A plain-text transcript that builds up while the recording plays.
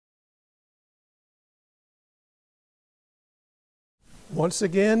Once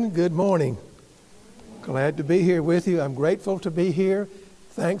again, good morning. Glad to be here with you. I'm grateful to be here,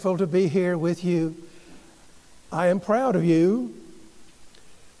 thankful to be here with you. I am proud of you.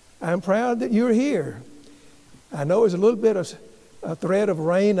 I'm proud that you're here. I know there's a little bit of a threat of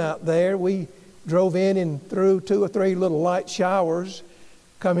rain out there. We drove in and through 2 or 3 little light showers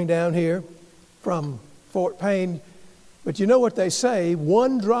coming down here from Fort Payne. But you know what they say,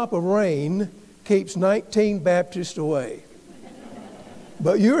 one drop of rain keeps 19 Baptists away.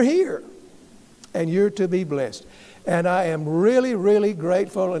 But you're here, and you're to be blessed. And I am really, really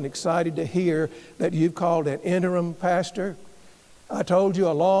grateful and excited to hear that you've called an interim pastor. I told you a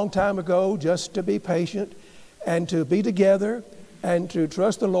long time ago just to be patient and to be together and to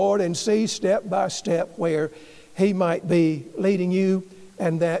trust the Lord and see step by step where He might be leading you,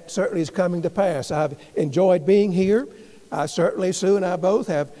 and that certainly is coming to pass. I've enjoyed being here. Sue and I both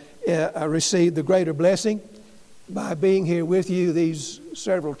have received the greater blessing by being here with you these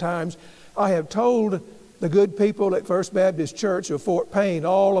several times. I have told the good people at First Baptist Church of Fort Payne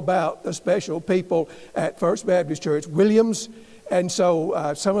all about the special people at First Baptist Church Williams, and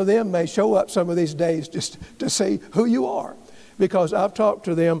so some of them may show up some of these days just to see who you are, because I've talked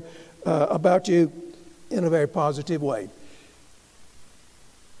to them about you in a very positive way.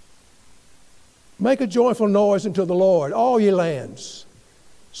 Make a joyful noise unto the Lord, all ye lands.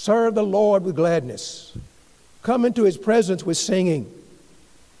 Serve the Lord with gladness. Come into His presence with singing.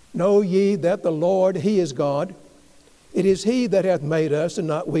 Know ye that the Lord, He is God. It is He that hath made us, and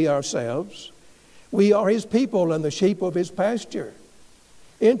not we ourselves. We are His people and the sheep of His pasture.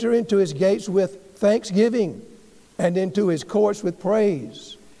 Enter into His gates with thanksgiving, and into His courts with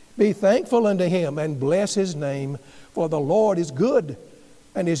praise. Be thankful unto Him, and bless His name. For the Lord is good,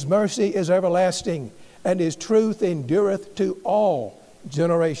 and His mercy is everlasting, and His truth endureth to all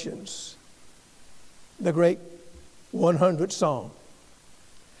generations. The great 100th Psalm.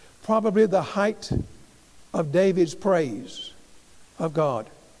 Probably the height of David's praise of God.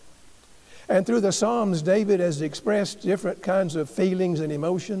 And through the Psalms, David has expressed different kinds of feelings and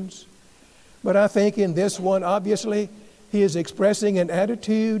emotions. But I think in this one, obviously, he is expressing an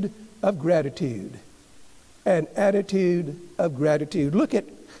attitude of gratitude. An attitude of gratitude. Look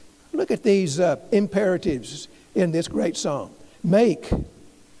at these imperatives in this great psalm. Make,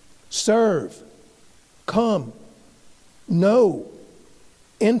 serve, come, know,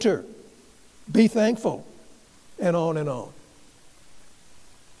 enter, be thankful, and on and on.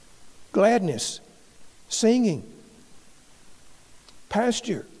 Gladness, singing,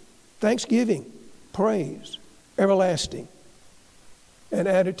 pasture, thanksgiving, praise, everlasting. An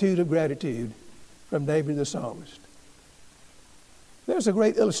attitude of gratitude from David the psalmist. There's a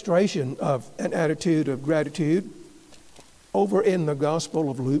great illustration of an attitude of gratitude over in the Gospel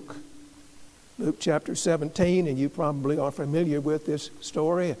of Luke. Luke chapter 17, and you probably are familiar with this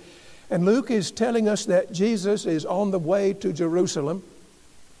story. And Luke is telling us that Jesus is on the way to Jerusalem.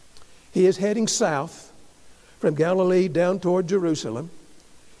 He is heading south from Galilee down toward Jerusalem.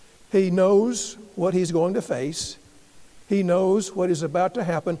 He knows what he's going to face. He knows what is about to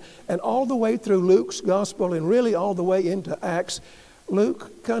happen. And all the way through Luke's gospel and really all the way into Acts,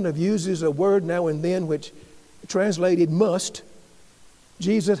 Luke kind of uses a word now and then which translated must.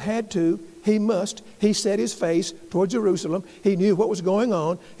 Jesus had to, he must. He set his face toward Jerusalem. He knew what was going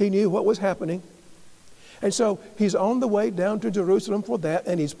on. He knew what was happening. And so he's on the way down to Jerusalem for that,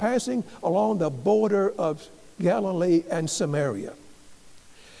 and he's passing along the border of Galilee and Samaria.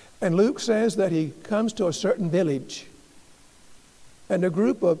 And Luke says that he comes to a certain village, and a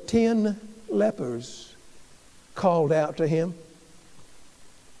group of 10 lepers called out to him,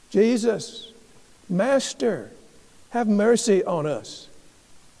 Jesus, Master, have mercy on us.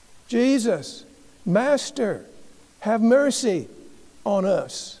 Jesus, Master, have mercy on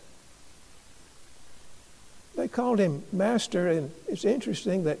us. They called him Master, and it's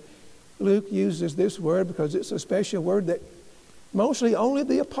interesting that Luke uses this word because it's a special word that mostly only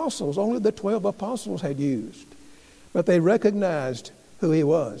the apostles, only the 12 apostles had used. But they recognized who he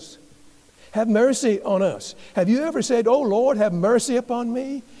was. Have mercy on us. Have you ever said, oh Lord, have mercy upon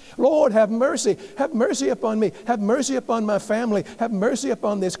me? Lord, have mercy. Have mercy upon me. Have mercy upon my family. Have mercy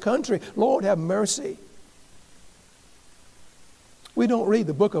upon this country. Lord, have mercy. We don't read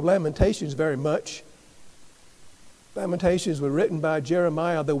the book of Lamentations very much. Lamentations were written by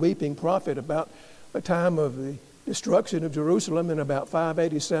Jeremiah, the weeping prophet, about the time of the destruction of Jerusalem in about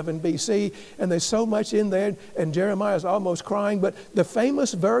 587 BC. And there's so much in there, and Jeremiah's almost crying. But the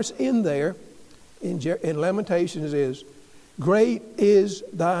famous verse in there, in Lamentations is, great is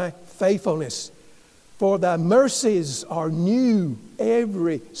thy faithfulness, for thy mercies are new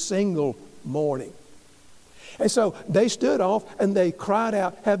every single morning. And so they stood off and they cried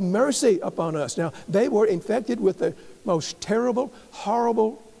out, "Have mercy upon us." Now, they were infected with the most terrible,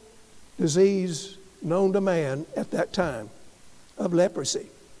 horrible disease known to man at that time of leprosy.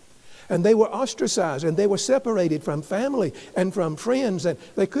 And they were ostracized, and they were separated from family and from friends, and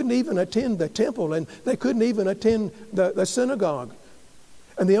they couldn't even attend the temple, and they couldn't even attend the synagogue.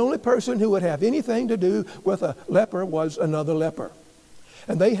 And the only person who would have anything to do with a leper was another leper.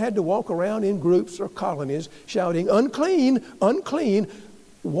 And they had to walk around in groups or colonies shouting, "Unclean, unclean,"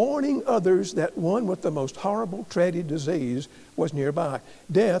 warning others that one with the most horrible, dreaded disease was nearby.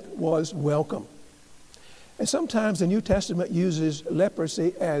 Death was welcome. And sometimes the New Testament uses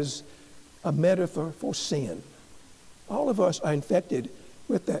leprosy as a metaphor for sin. All of us are infected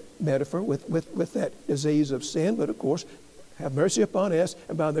with that metaphor, with that disease of sin, but of course, have mercy upon us,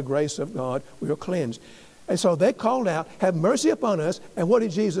 and by the grace of God, we are cleansed. And so they called out, "Have mercy upon us," and what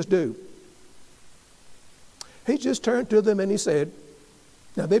did Jesus do? He just turned to them and he said,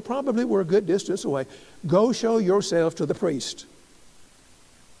 now they probably were a good distance away, "Go show yourselves to the priest."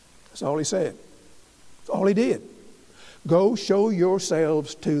 That's all he said. That's all he did. Go show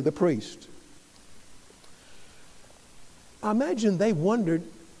yourselves to the priest. I imagine they wondered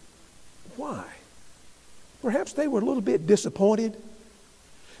why. Perhaps they were a little bit disappointed,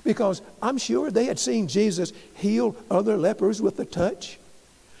 because I'm sure they had seen Jesus heal other lepers with the touch.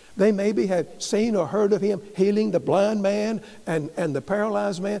 They maybe had seen or heard of him healing the blind man and the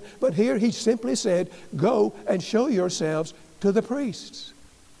paralyzed man. But here he simply said, "Go and show yourselves to the priests."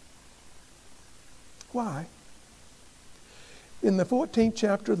 Why? In the 14th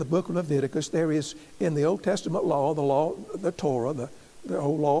chapter of the book of Leviticus, there is in the Old Testament law, the Torah, the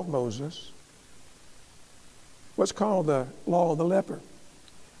old law of Moses, what's called the law of the leper.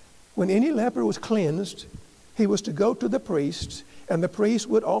 When any leper was cleansed, he was to go to the priest, and the priest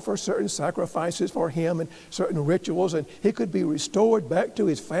would offer certain sacrifices for him and certain rituals, and he could be restored back to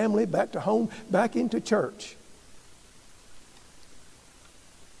his family, back to home, back into church.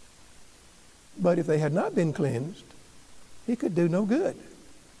 But if they had not been cleansed, he could do no good.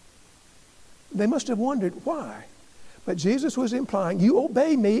 They must have wondered why. But Jesus was implying, you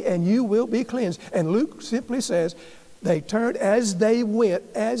obey me and you will be cleansed. And Luke simply says, they turned as they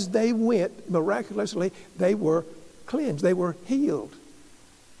went, miraculously, they were cleansed. They were healed.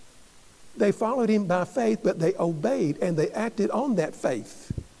 They followed him by faith, but they obeyed and they acted on that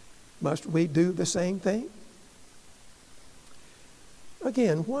faith. Must we do the same thing?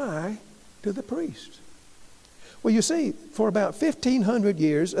 Again, why to the priest? Well, you see, for about 1,500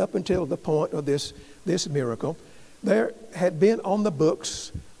 years, up until the point of this miracle, there had been on the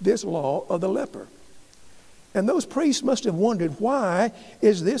books this law of the leper. And those priests must have wondered, why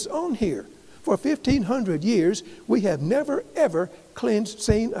is this on here? For 1,500 years, we have never, ever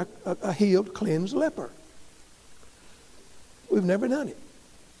seen a healed, cleansed leper. We've never done it.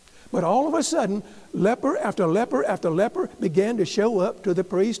 But all of a sudden, leper after leper after leper began to show up to the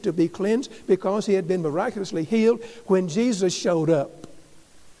priest to be cleansed because he had been miraculously healed when Jesus showed up.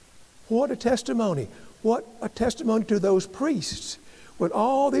 What a testimony. What a testimony to those priests. When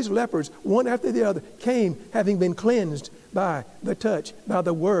all these lepers, one after the other, came having been cleansed by the touch, by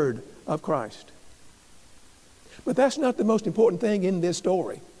the word of Christ. But that's not the most important thing in this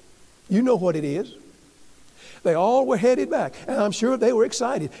story. You know what it is. They all were headed back, and I'm sure they were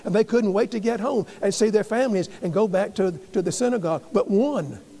excited, and they couldn't wait to get home and see their families and go back to the synagogue. But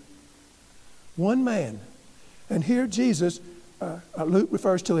one man, and here Jesus, Luke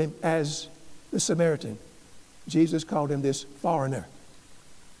refers to him as the Samaritan. Jesus called him this foreigner.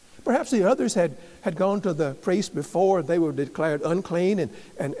 Perhaps the others had gone to the priest before. They were declared unclean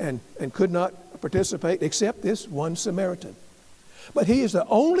and could not participate, except this one Samaritan. But he is the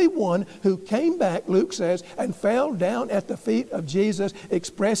only one who came back, Luke says, and fell down at the feet of Jesus,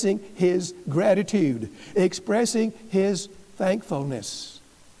 expressing his gratitude, expressing his thankfulness.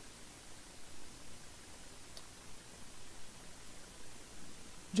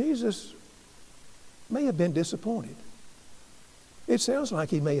 Jesus may have been disappointed. It sounds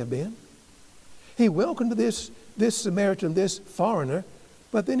like he may have been. He welcomed this Samaritan, this foreigner,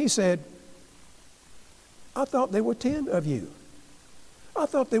 but then he said, "I thought there were 10 of you. I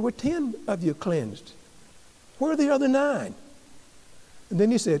thought there were 10 of you cleansed. Where are the other 9? And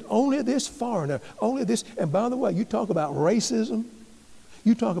then he said, only this foreigner, only this. And by the way, you talk about racism.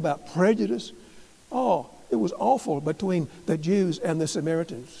 You talk about prejudice. Oh, it was awful between the Jews and the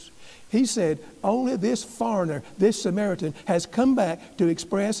Samaritans. He said, only this foreigner, this Samaritan, has come back to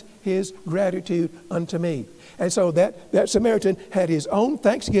express his gratitude unto me. And so that Samaritan had his own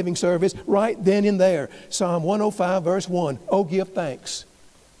Thanksgiving service right then and there. Psalm 105, verse 1, "Oh, give thanks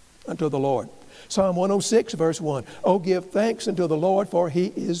unto the Lord." Psalm 106, verse 1. Oh, give thanks unto the Lord, for he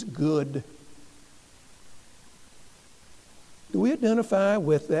is good. Do we identify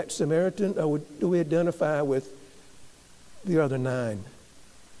with that Samaritan, or do we identify with the other 9?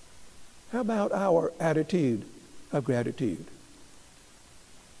 How about our attitude of gratitude?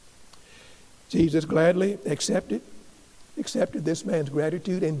 Jesus gladly accepted this man's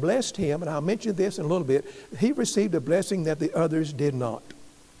gratitude and blessed him, and I'll mention this in a little bit. He received a blessing that the others did not.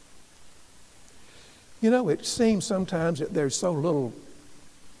 You know, it seems sometimes that there's so little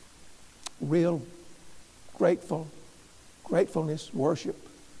real gratefulness, worship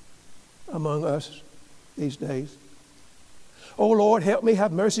among us these days. Oh, Lord, help me,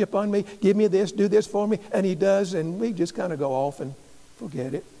 have mercy upon me, give me this, do this for me. And he does, and we just kind of go off and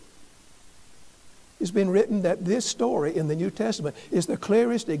forget it. It's been written that this story in the New Testament is the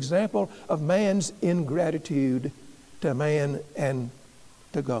clearest example of man's ingratitude to man and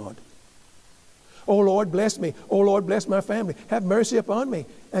to God. Oh, Lord, bless me. Oh, Lord, bless my family. Have mercy upon me.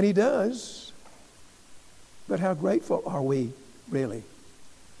 And he does. But how grateful are we really?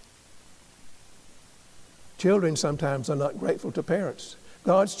 Children sometimes are not grateful to parents.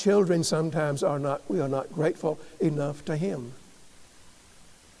 God's children sometimes we are not grateful enough to him.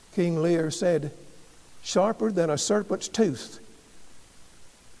 King Lear said, sharper than a serpent's tooth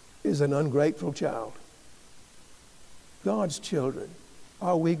is an ungrateful child. God's children,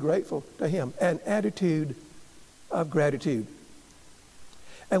 are we grateful to him? An attitude of gratitude.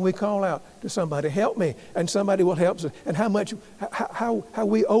 And we call out to somebody, help me, and somebody will help us. And how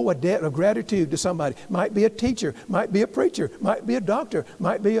we owe a debt of gratitude to somebody. Might be a teacher, might be a preacher, might be a doctor,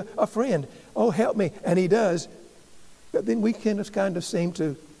 might be a friend. Oh, help me, and he does. But then we can just kind of seem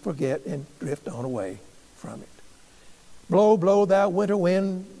to forget and drift on away from it. Blow, blow, thou winter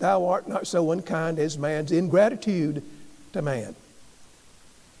wind, thou art not so unkind as man's ingratitude to man.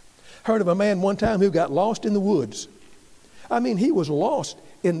 Heard of a man one time who got lost in the woods. I mean, he was lost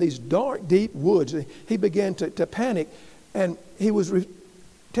in these dark, deep woods. He began to panic, and he was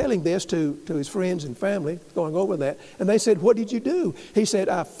telling this to his friends and family, going over that. And they said, what did you do? He said,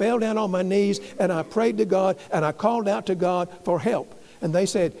 I fell down on my knees, and I prayed to God, and I called out to God for help. And they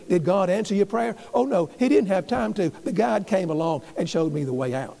said, did God answer your prayer? Oh, no, he didn't have time to. The guide came along and showed me the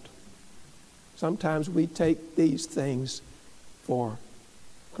way out. Sometimes we take these things for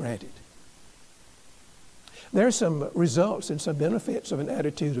granted. There are some results and some benefits of an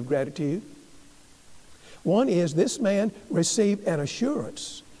attitude of gratitude. One is this man received an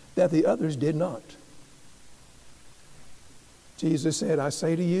assurance that the others did not. Jesus said, I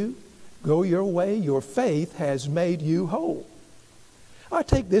say to you, go your way, your faith has made you whole. I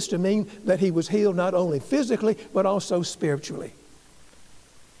take this to mean that he was healed not only physically, but also spiritually.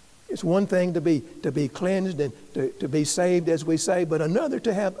 It's one thing to be cleansed and to be saved, as we say, but another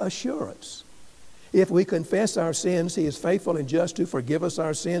to have assurance. If we confess our sins, he is faithful and just to forgive us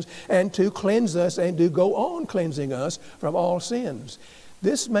our sins and to cleanse us and to go on cleansing us from all sins.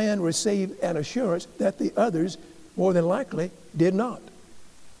 This man received an assurance that the others, more than likely, did not.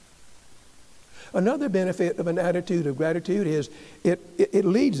 Another benefit of an attitude of gratitude is it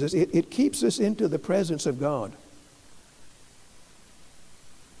leads us, it keeps us into the presence of God.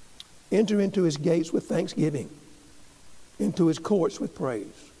 Enter into his gates with thanksgiving, into his courts with praise.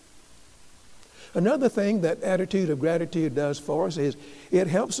 Another thing that attitude of gratitude does for us is it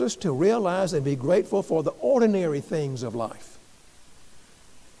helps us to realize and be grateful for the ordinary things of life.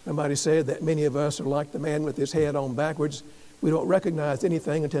 Somebody said that many of us are like the man with his head on backwards. We don't recognize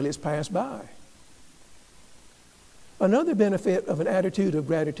anything until it's passed by. Another benefit of an attitude of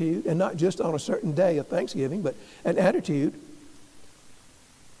gratitude, and not just on a certain day of Thanksgiving, but an attitude,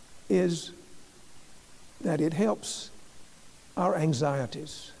 is that it helps our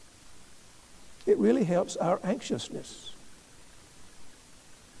anxieties. It really helps our anxiousness.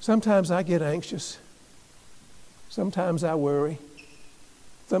 Sometimes I get anxious. Sometimes I worry.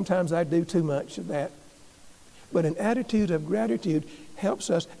 Sometimes I do too much of that. But an attitude of gratitude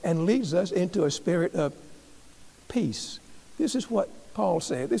helps us and leads us into a spirit of peace. This is what Paul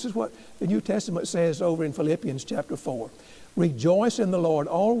said. This is what the New Testament says over in Philippians chapter 4. Rejoice in the Lord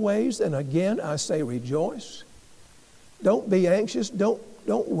always, and again I say rejoice. Don't be anxious. Don't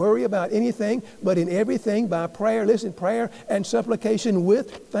worry about anything, but in everything by prayer, prayer and supplication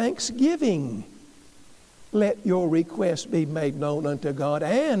with thanksgiving. Let your requests be made known unto God,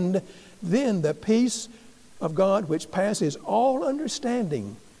 and then the peace of God, which passes all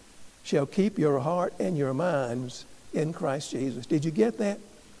understanding, shall keep your heart and your minds in Christ Jesus. Did you get that?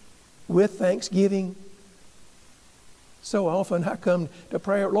 With thanksgiving. So often I come to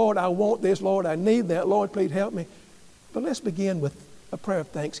prayer, Lord, I want this, Lord, I need that, Lord, please help me. But let's begin with a prayer of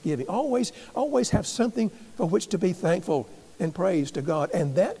thanksgiving. Always have something for which to be thankful and praise to God.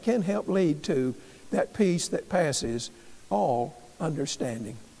 And that can help lead to that peace that passes all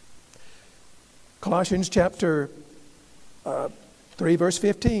understanding. Colossians chapter 3 verse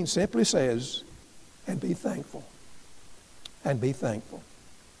 15 simply says, and be thankful. And be thankful.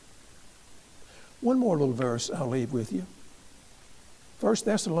 One more little verse I'll leave with you. 1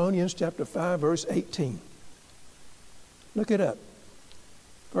 Thessalonians chapter 5 verse 18. Look it up.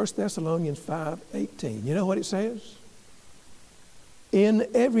 1 Thessalonians 5:18. You know what it says? In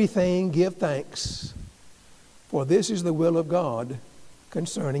everything give thanks, for this is the will of God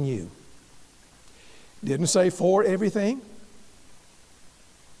concerning you. Didn't say for everything.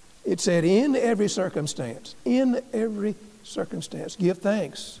 It said in every circumstance. In every circumstance. Give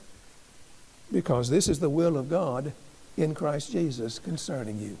thanks, because this is the will of God in Christ Jesus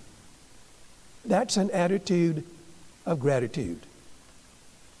concerning you. That's an attitude of gratitude.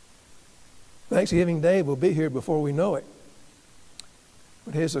 Thanksgiving Day will be here before we know it.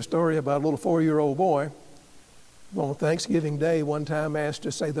 But here's a story about a little 4-year-old boy who on Thanksgiving Day one time asked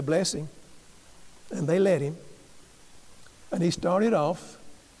to say the blessing, and they let him. And he started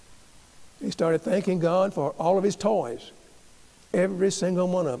thanking God for all of his toys. Every single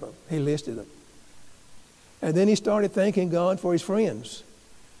one of them. He listed them. And then he started thanking God for his friends.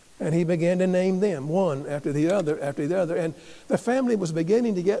 And he began to name them, one after the other, after the other. And the family was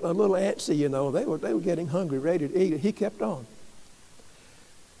beginning to get a little antsy, you know. They were getting hungry, ready to eat. He kept on.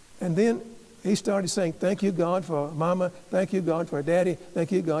 And then he started saying, thank you, God, for Mama. Thank you, God, for Daddy.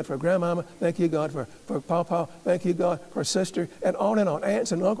 Thank you, God, for Grandmama. Thank you, God, for Papa. Thank you, God, for Sister. And on,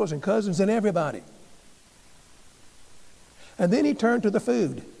 aunts and uncles and cousins and everybody. And then he turned to the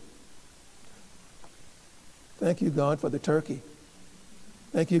food. Thank you, God, for the turkey.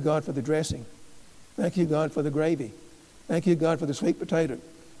 Thank you, God, for the dressing. Thank you, God, for the gravy. Thank you, God, for the sweet potato.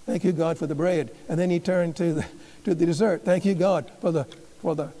 Thank you, God, for the bread. And then he turned to the dessert. Thank you, God, for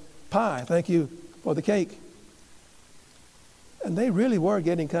the pie. Thank you for the cake. And they really were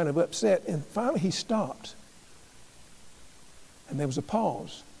getting kind of upset. And finally he stopped. And there was a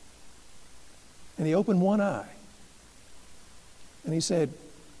pause. And he opened one eye. And he said,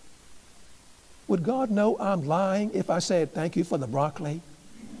 would God know I'm lying if I said thank you for the broccoli?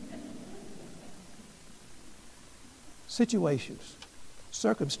 Situations,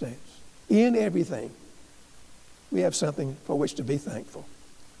 circumstance, in everything, we have something for which to be thankful.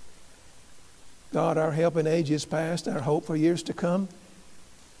 God, our help in ages past, our hope for years to come,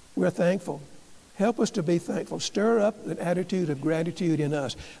 we're thankful. Help us to be thankful. Stir up an attitude of gratitude in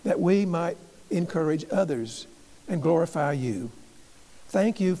us that we might encourage others and glorify you.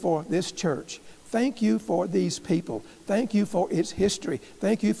 Thank you for this church. Thank you for these people. Thank you for its history.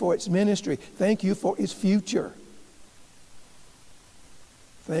 Thank you for its ministry. Thank you for its future.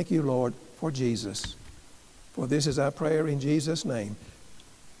 Thank you, Lord, for Jesus. For this is our prayer in Jesus' name.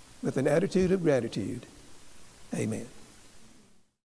 With an attitude of gratitude. Amen.